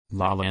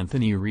Lala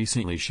Anthony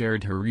recently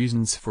shared her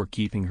reasons for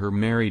keeping her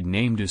married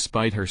name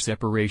despite her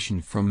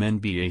separation from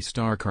NBA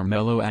star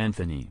Carmelo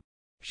Anthony.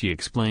 She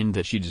explained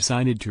that she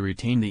decided to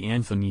retain the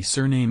Anthony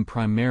surname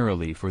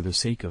primarily for the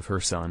sake of her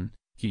son,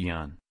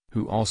 Kiyan,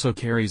 who also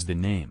carries the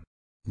name.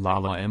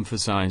 Lala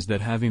emphasized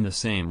that having the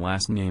same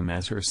last name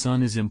as her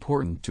son is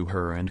important to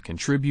her and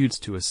contributes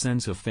to a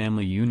sense of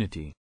family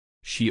unity.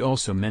 She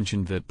also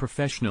mentioned that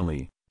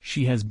professionally,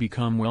 she has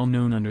become well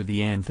known under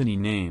the Anthony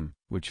name,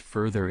 which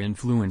further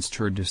influenced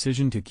her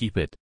decision to keep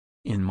it.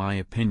 In my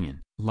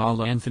opinion,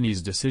 Lala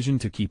Anthony's decision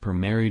to keep her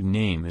married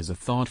name is a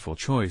thoughtful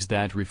choice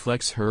that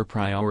reflects her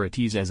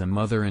priorities as a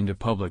mother and a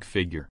public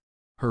figure.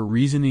 Her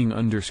reasoning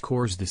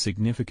underscores the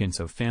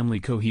significance of family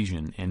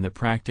cohesion and the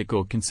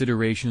practical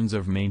considerations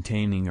of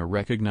maintaining a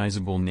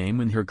recognizable name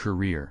in her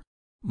career.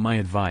 My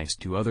advice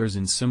to others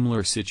in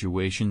similar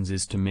situations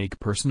is to make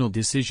personal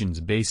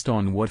decisions based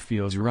on what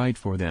feels right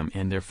for them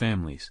and their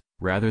families,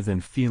 rather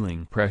than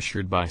feeling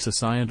pressured by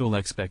societal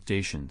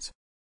expectations.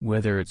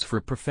 Whether it's for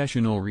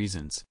professional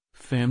reasons,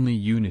 family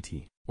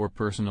unity, or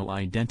personal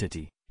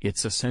identity,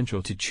 it's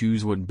essential to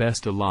choose what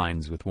best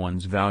aligns with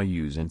one's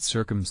values and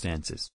circumstances.